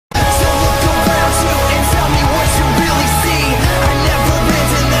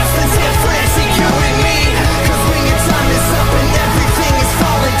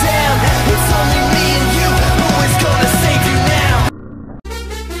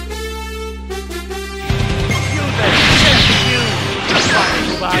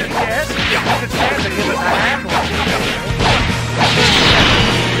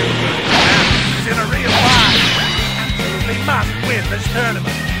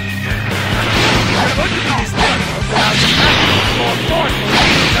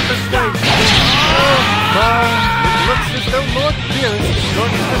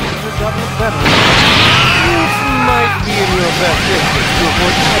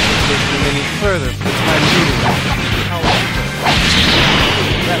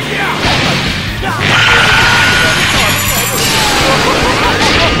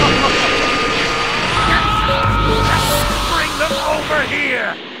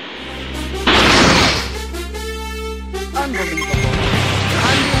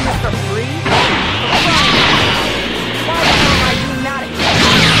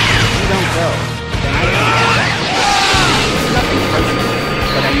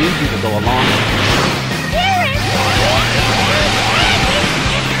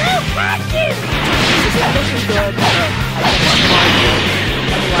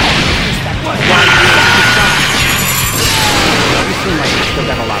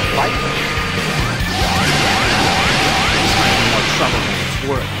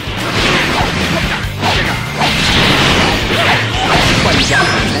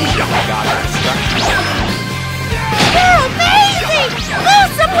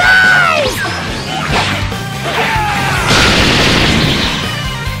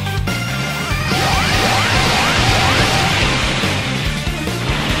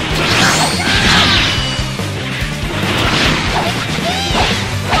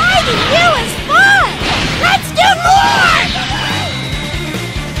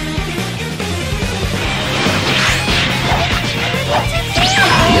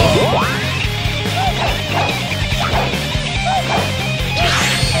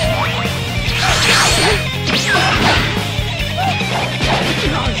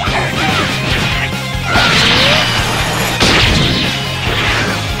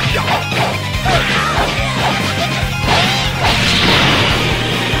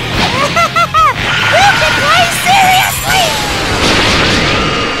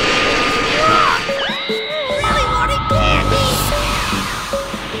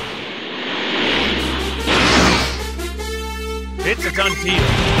It's a done deal.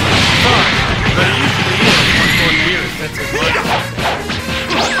 Fine, but it usually is 1 more year since his life.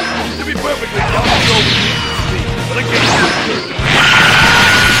 To be perfectly honest, I'll go with you, but I can't do it.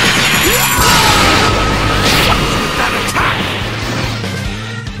 That attack!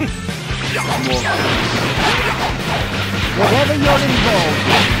 Whatever you're involved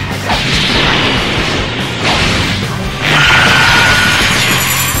in.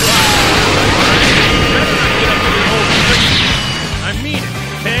 I mean it,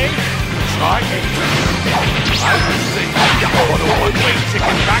 okay? Try it. I would say you're the one-way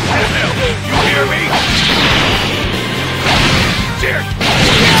ticket back to hell. You hear me? Cheers!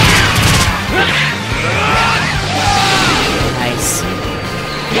 I see.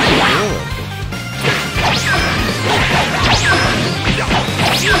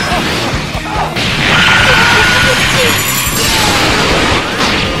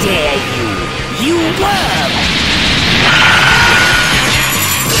 Dare you, you worm!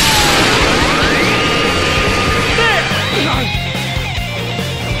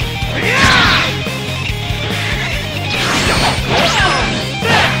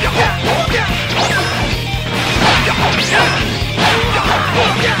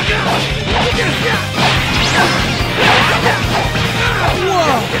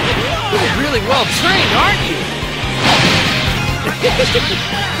 Whoa! You're really well trained, aren't you?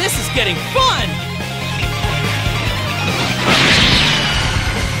 This is getting fun!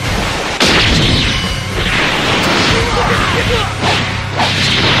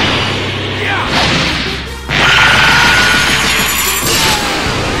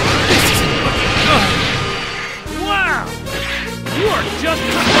 Wow! You are just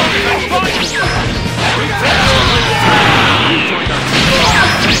as strong as I thought you were! You joined our team.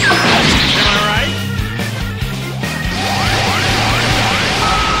 Am I right?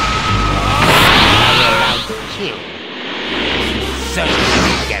 Kill. So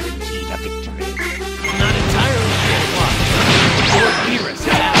guaranteed a victory. Not entirely sure why. Lord Beerus is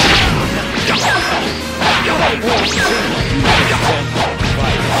out.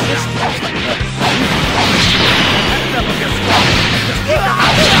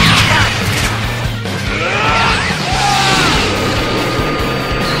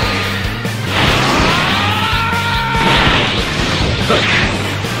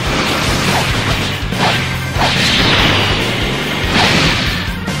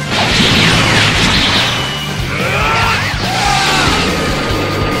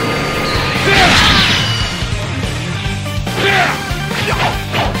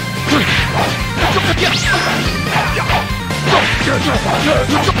 Yes! I'm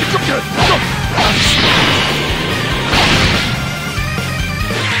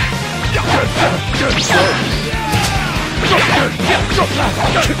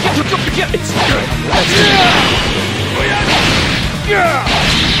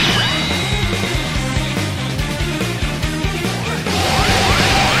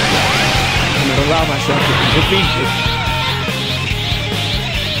gonna allow myself to be defeated.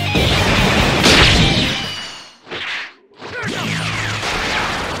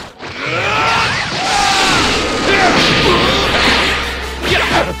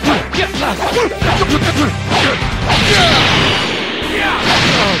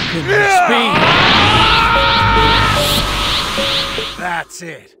 That's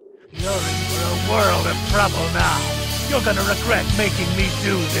it. You're in for a world of trouble now. You're gonna regret making me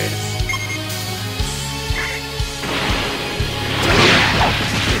do this.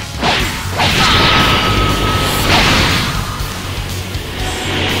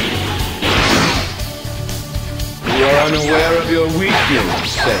 You are unaware of your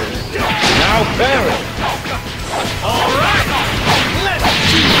weakness, Sage. Now bear it! All right! Let's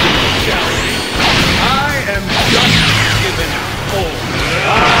do this, shall we? I am just given full.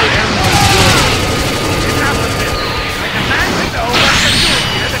 I am the world. Enough of this! I demand to know what you're doing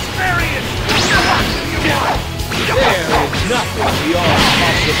here that's very interesting. What do you want? There is nothing beyond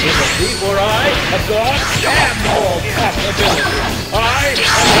possibility, for I, a god, am all possibility. I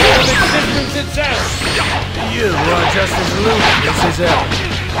am all of existence itself. You are just as ludicrous as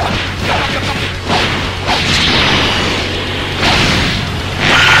ever.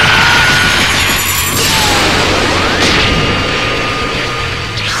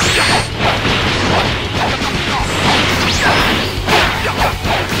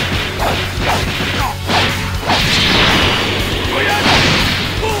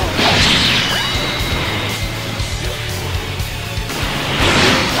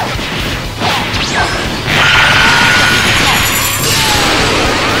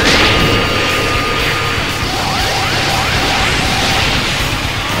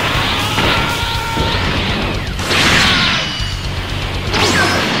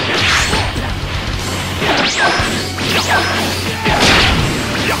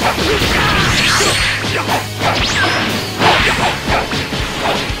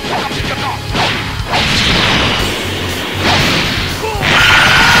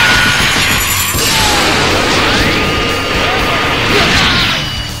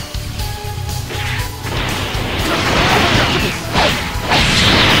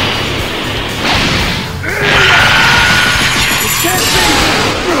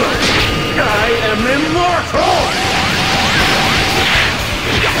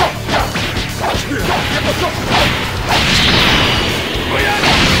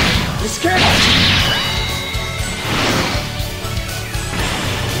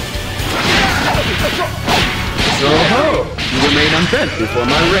 So ho! You remain unbent before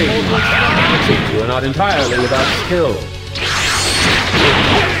my rage. I think you are not entirely without skill.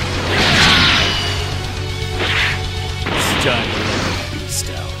 It's time to let the beast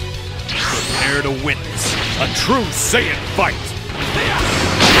out. Prepare to witness a true Saiyan fight!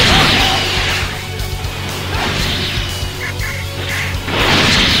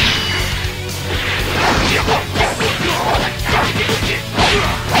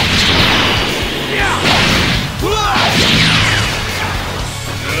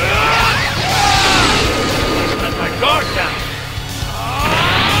 Let my guard down!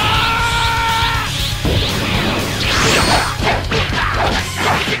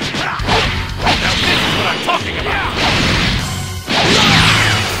 Now this is what I'm talking about!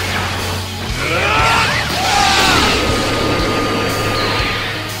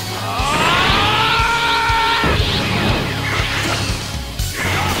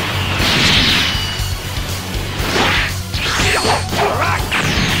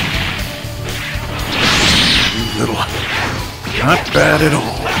 Not bad at all.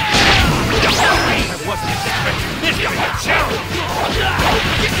 I wasn't expecting this big a challenge!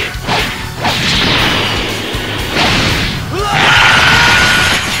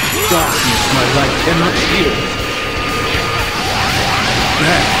 Darkness my light cannot heal.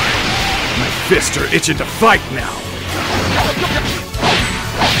 Bad. My fists are itching to fight now.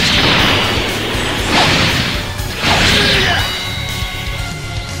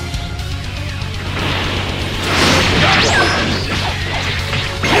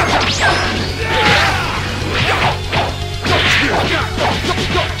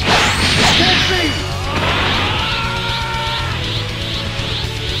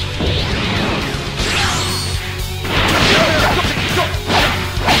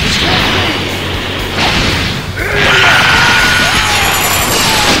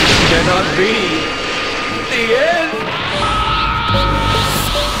 not be the end.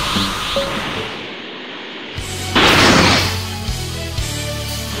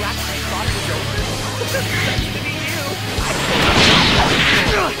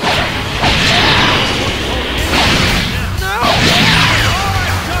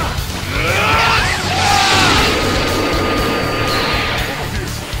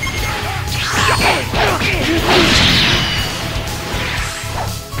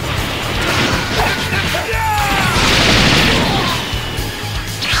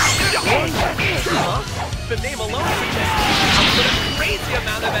 The name alone suggests a crazy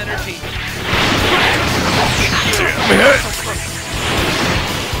amount of energy.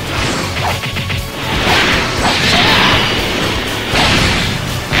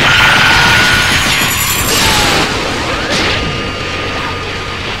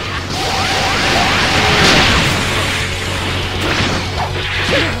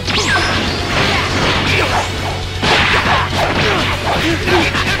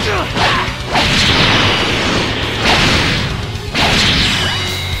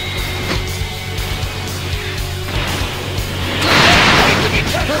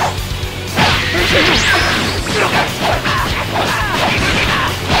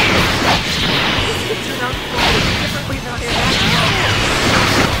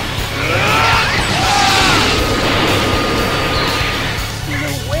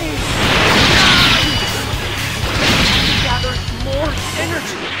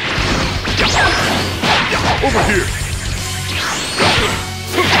 Over here!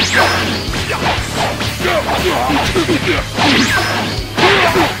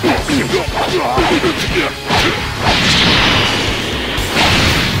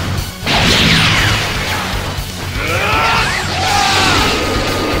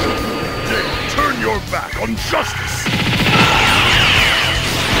 Turn your back on justice!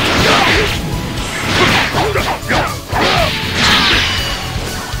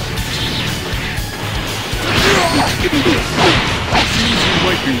 Seems you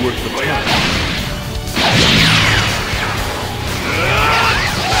might be worth the time.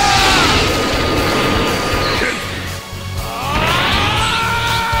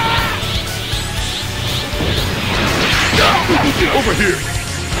 Over here!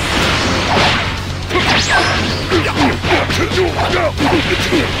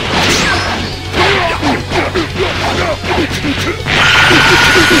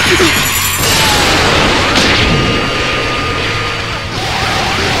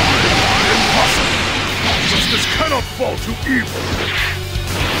 Justice cannot fall to evil!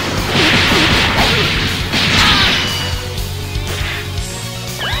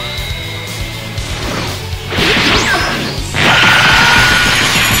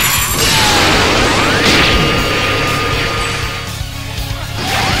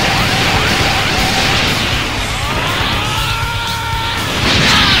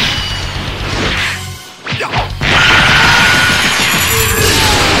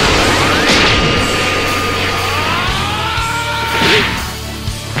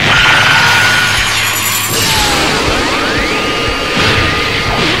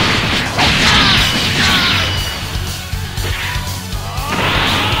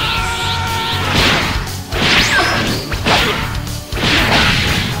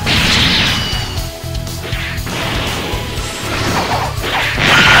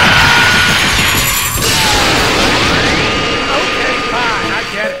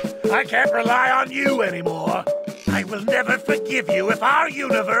 I can't rely on you anymore. I will never forgive you if our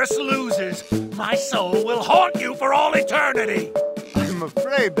universe loses. My soul will haunt you for all eternity. I'm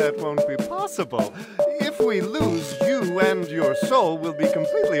afraid that won't be possible. If we lose, you and your soul will be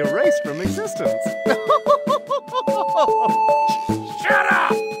completely erased from existence. Shut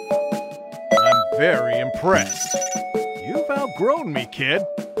up! I'm very impressed. You've outgrown me, kid.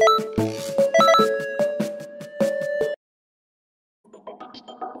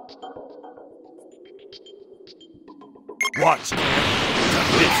 Watch. This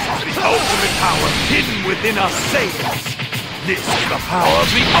is the ultimate power hidden within us Saiyans. This is the power of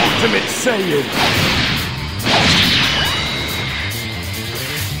the ultimate Saiyan.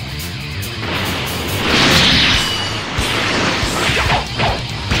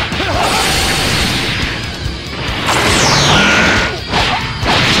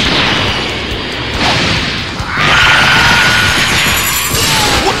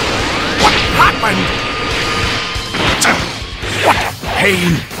 What happened?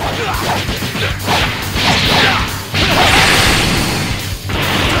 Pain.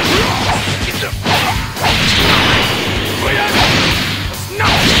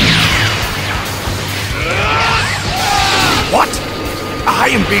 What? I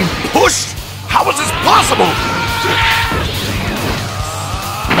am being pushed? How is this possible?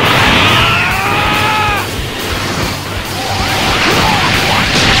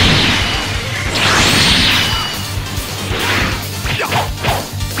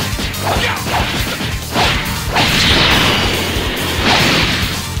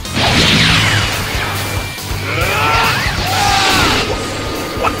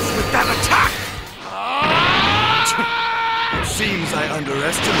 What's with that attack? It seems I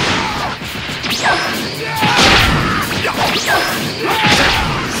underestimated.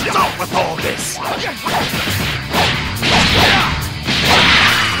 Stop with all this!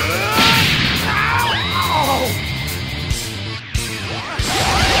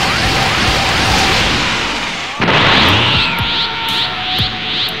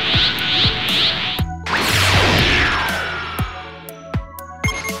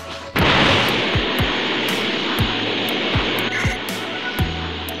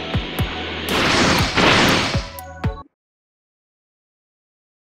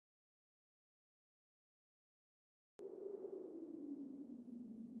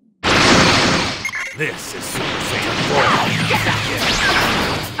 This is Super Saiyan 4.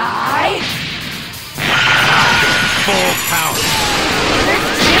 Full power.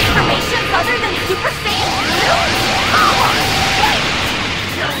 There's transformations other than Super Saiyan 2?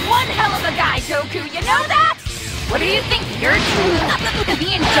 You're one hell of a guy, Goku, you know that? What do you think you're doing?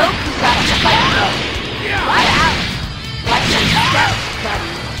 Me and Goku got to fight, though. What out? Watch your step,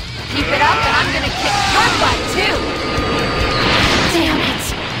 buddy. Keep it up and I'm gonna kick your butt, too. Damn it.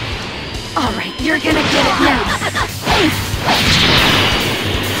 Alright, you're gonna get it now.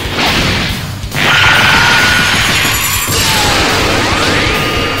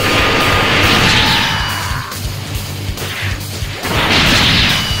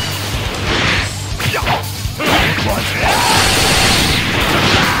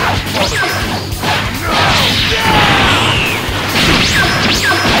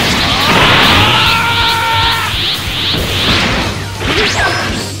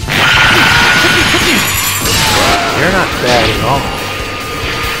 You're not bad at all.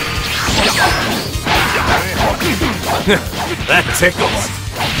 That tickles.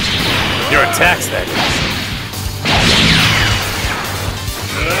 Your attacks, that is.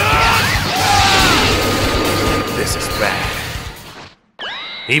 This is bad.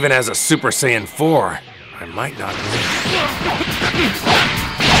 Even as a Super Saiyan 4, I might not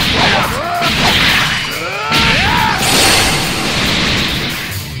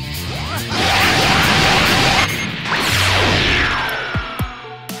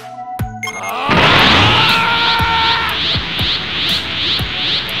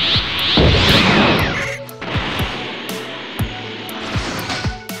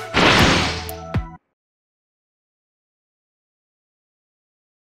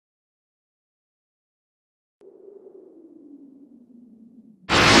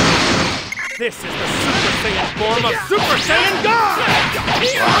This is the Super Saiyan form of Super Saiyan God!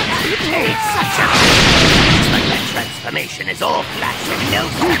 It's such a... It's like that transformation is all flash and no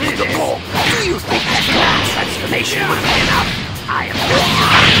feathers. Do you think that glass transformation would be enough? I am going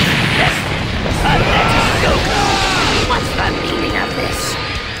to best Goku. What's the meaning of this?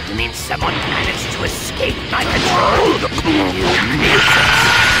 You mean someone managed to escape my control? You nuisance.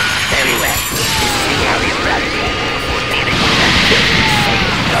 Very well. See how you run again before being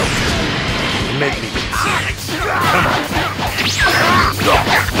Goku. Make me come on.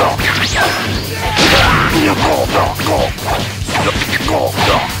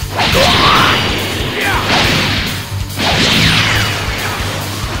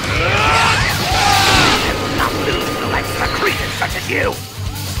 I will not lose to the likes of a cretin such as you.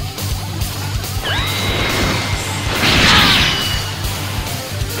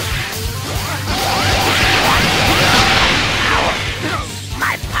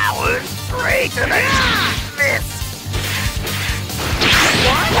 My powers greater than this.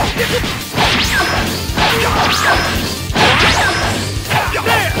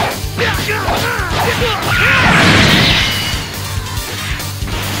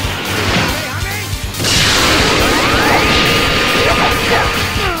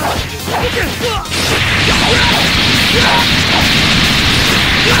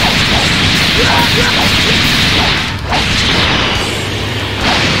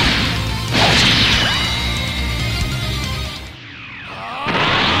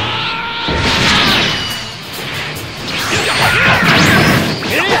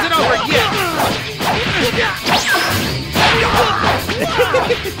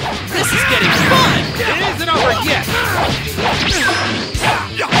 This is getting fun! It isn't over yet!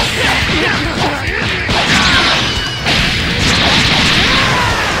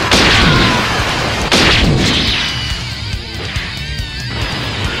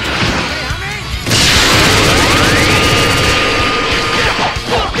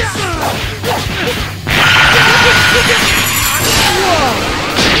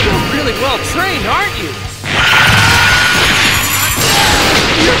 well-trained, aren't you?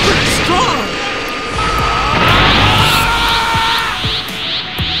 You're pretty strong!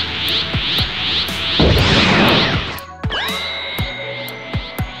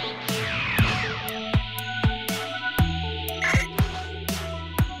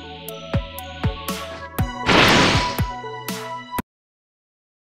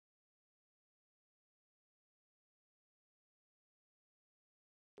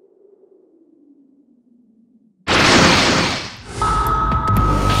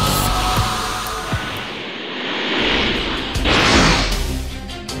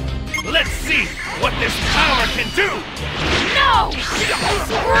 Let's see what this power can do! No! Screw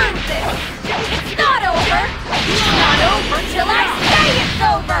this! It's not over! It's not over till I say it's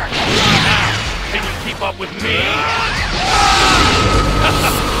over! Now, can you keep up with me?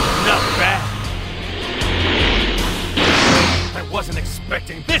 Not bad. I wasn't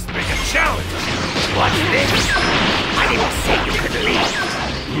expecting this big a challenge. What's this? I didn't say you could leave.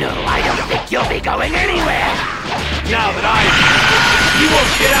 No, I don't think you'll be going anywhere. Now that you won't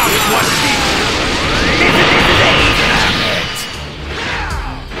get out in one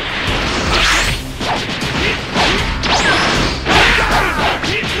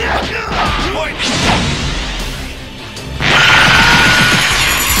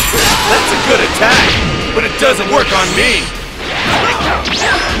That's a good attack, but it doesn't work on me.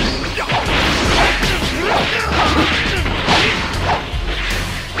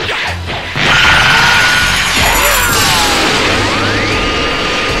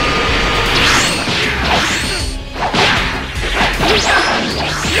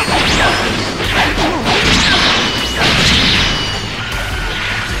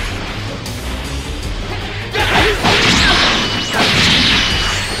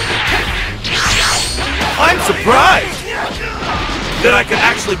 I'm surprised that I could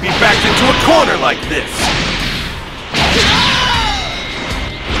actually be backed into a corner like this.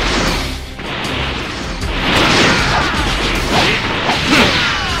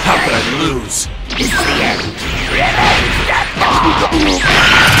 How could I lose? This is the end. Revenge that ball.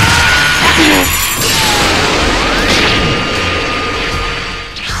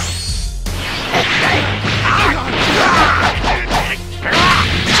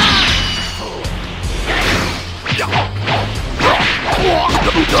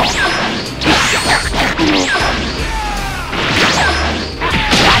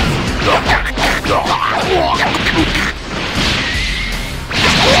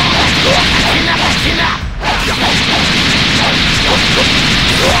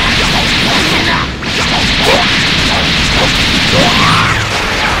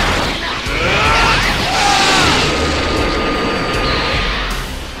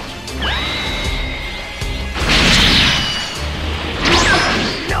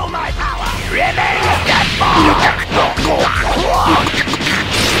 Know my power. Revenge that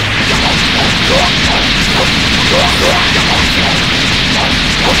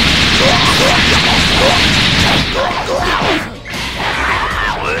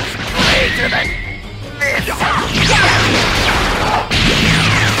greater than this.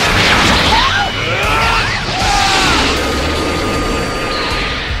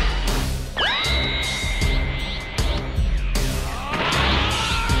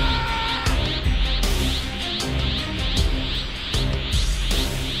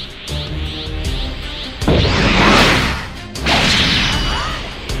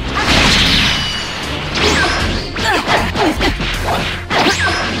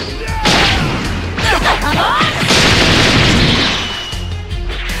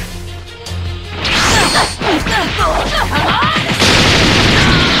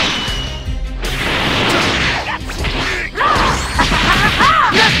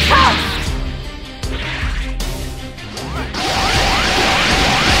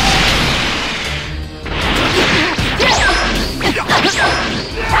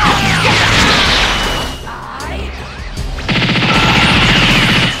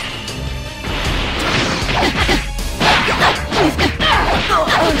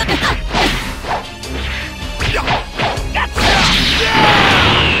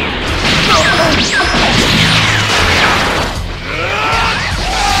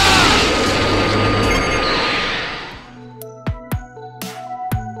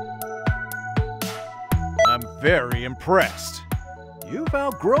 I'm very impressed. You've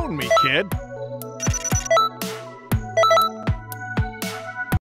outgrown me, kid.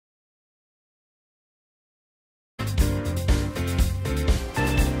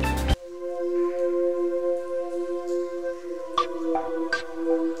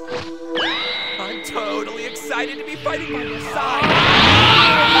 I'm totally excited to be fighting by your side.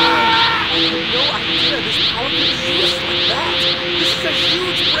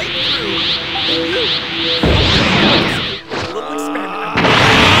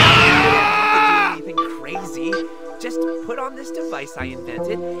 I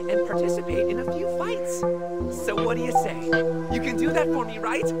invented and participate in a few fights. So what do you say? You can do that for me,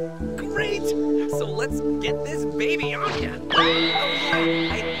 right? Great! So let's get this baby on ya. Oh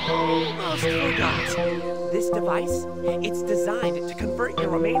yeah, I almost forgot. This device, it's designed to convert your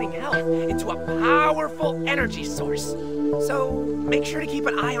remaining health into a powerful energy source. So make sure to keep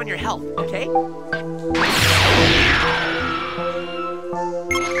an eye on your health, okay?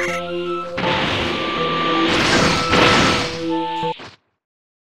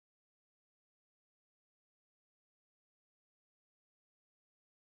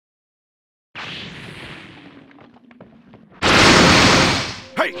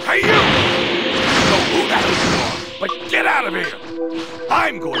 Hey, you! I don't know who the hell you are, but get out of here!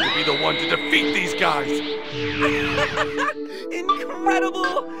 I'm going to be the one to defeat these guys!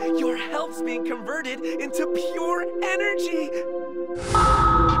 Incredible! Your health's being converted into pure energy!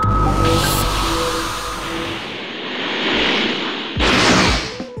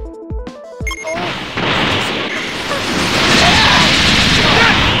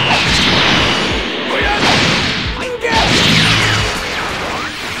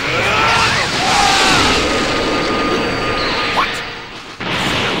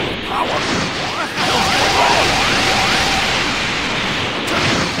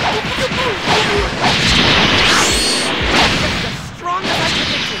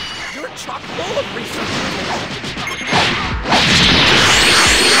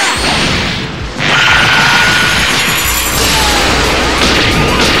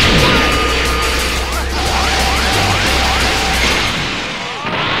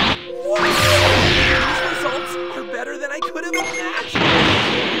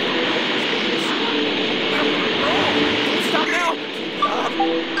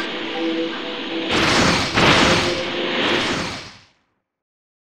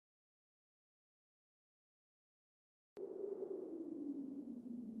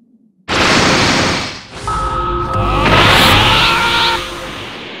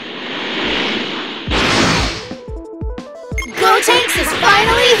 Gotenks is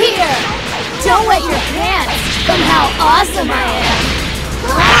finally here! Don't wet your pants from how awesome I am!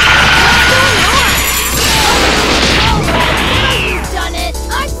 What's going on? Oh, now you've done it!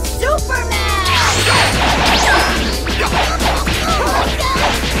 I'm Superman!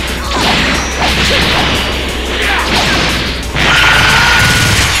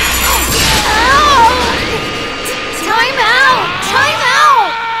 Time out! Time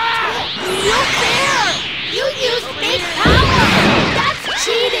out! You fair! You used fake power! That's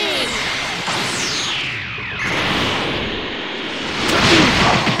cheating!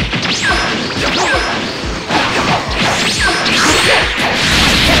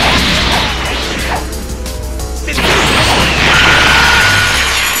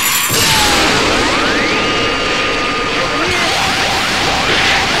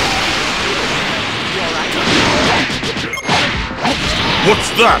 What's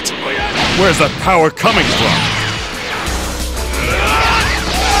that? Where's that power coming from?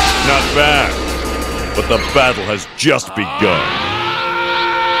 Not bad, but the battle has just begun.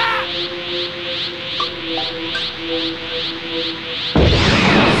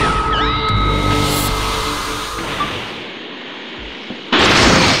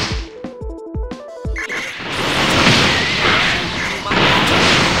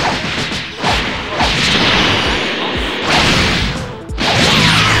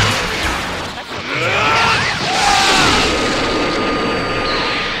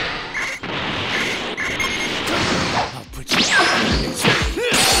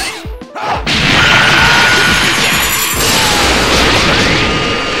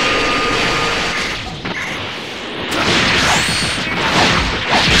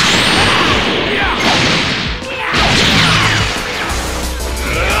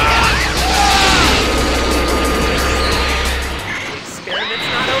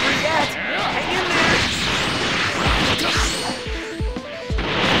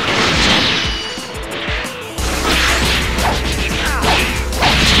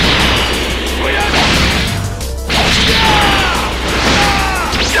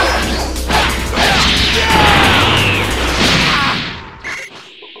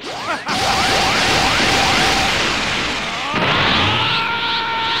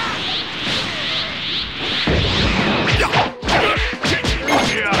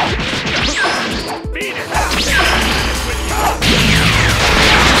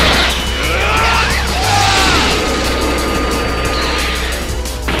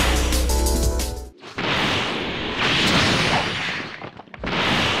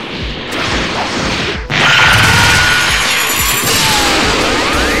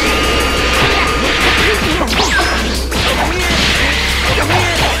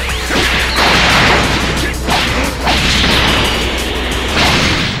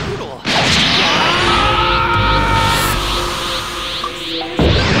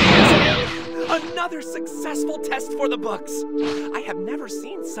 never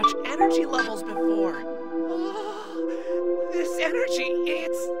seen such energy levels before. Oh, this energy,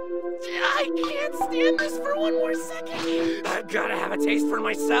 I can't stand this for one more second. I've gotta have a taste for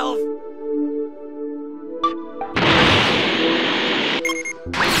myself.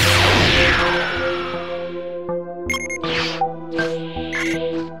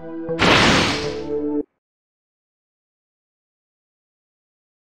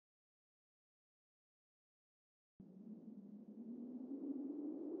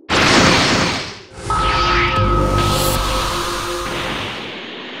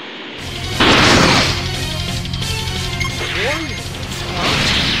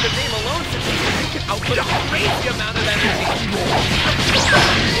 The name alone suggests that you can output a crazy amount of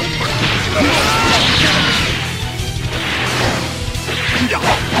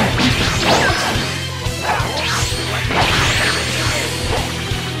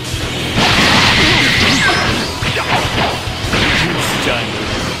Who's done with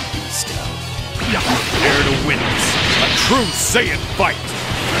the beast out? Prepare to witness a true Saiyan fight!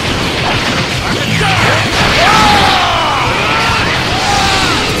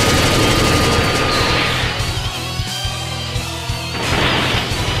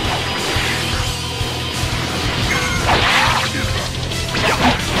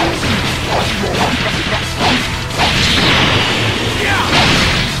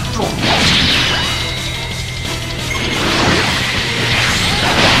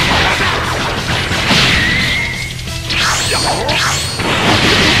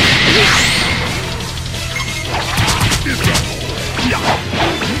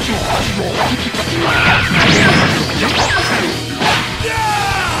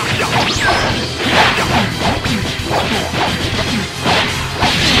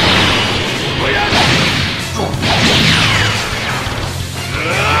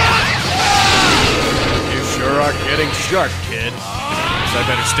 Getting sharp, kid. Guess I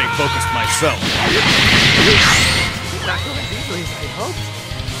better stay focused myself. Not going as easily as I hoped.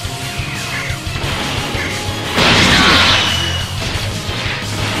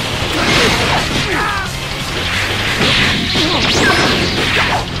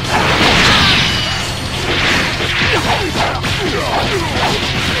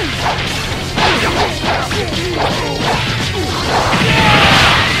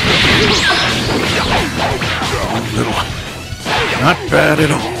 Little. Not bad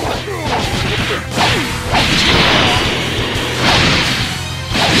at all.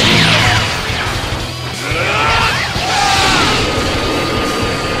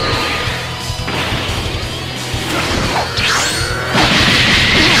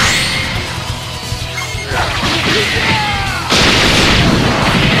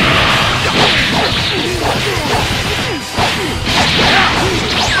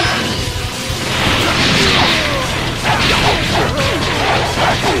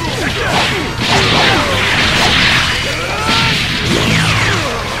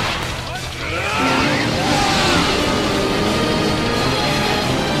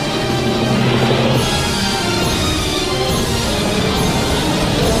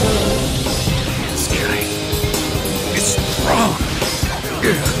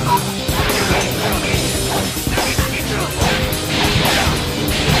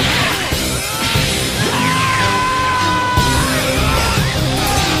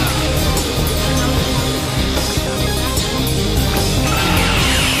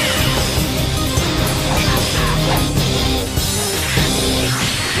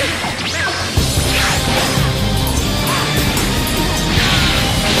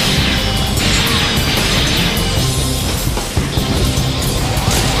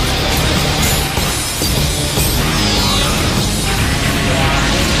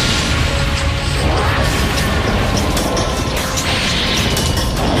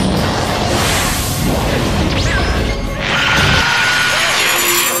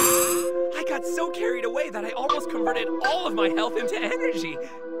 That I almost converted all of my health into energy.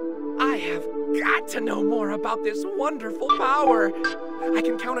 I have got to know more about this wonderful power. I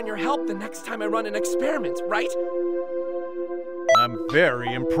can count on your help the next time I run an experiment, right? I'm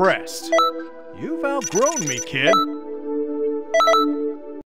very impressed. You've outgrown me, kid.